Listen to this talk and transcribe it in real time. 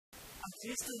I'm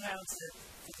pleased to announce that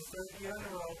for the third year in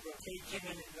a row, Brocade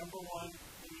came in at #1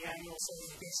 in the annual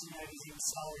Certification Magazine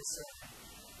Scholar Survey.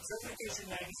 Certification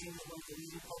Magazine is one of the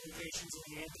leading publications in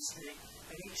the industry,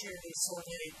 and each year they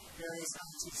survey various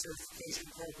IT certification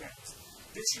programs.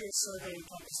 This year's survey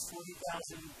encompassed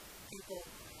 40,000 people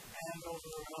and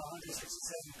over 167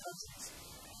 countries.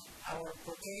 Our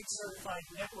Brocade Certified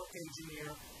Network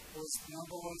Engineer was the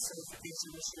 #1 certification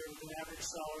this year with an average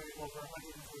salary of over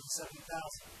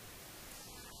 $147,000.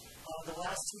 The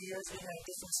last 2 years we had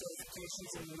different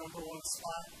certifications in the #1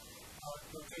 spot.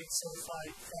 Brocade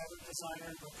Certified Fabric Designer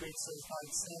and Brocade Certified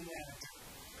SAN Manager.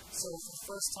 So for the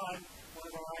first time, one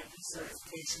of our IP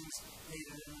certifications made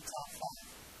it in the top 5.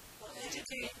 Well,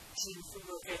 education for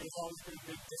Brocade has always been a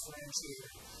big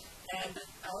differentiator. And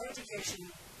our education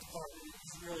department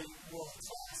is really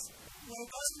world-class. When a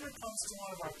customer comes to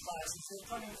one of our classes, they're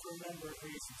coming for a number of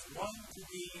reasons. One,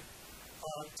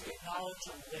 to get knowledge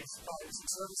on the latest products and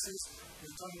services.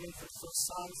 They're coming in for the first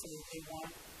time, so they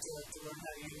want to learn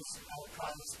how to use our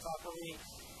products properly.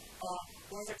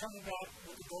 Or they're coming back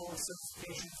with the goal of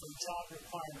certification for a job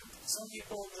requirement. Some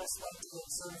people just like to get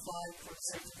certified for the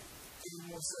sake of getting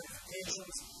more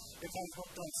certifications. They kind of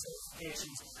hooked on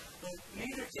certifications. But in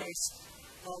either case,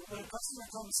 when a customer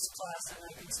comes to class, and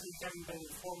I can speak having been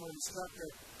a former instructor,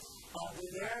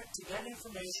 they're there to get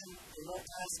information. They love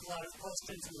to ask a lot of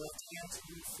questions. We love to answer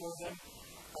them for them.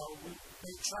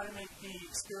 We try to make the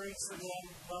experience for them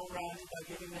well-rounded by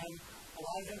giving them a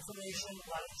lot of information, a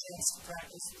lot of chance to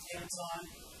practice with hands-on,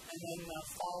 and then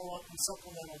follow up and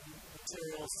supplemental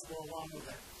materials to go along with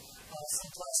it.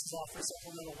 Some classes offer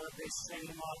supplemental web-based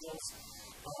training modules.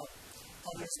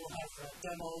 Others will have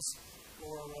demos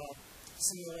or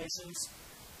simulations,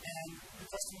 and the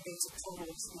customer gets a total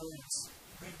experience.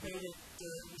 We've made it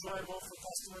enjoyable for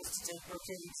customers to take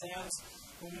Brocade exams.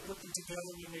 When we put them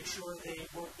together, we make sure they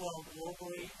work well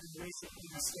globally and basically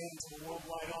stand to a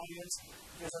worldwide audience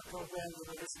because our program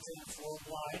delivers exams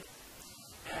worldwide.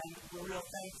 And we're real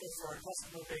thankful for our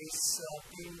customer base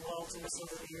being loyal to us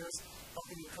over the years,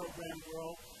 helping the program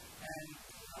grow, and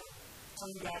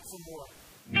coming back for more.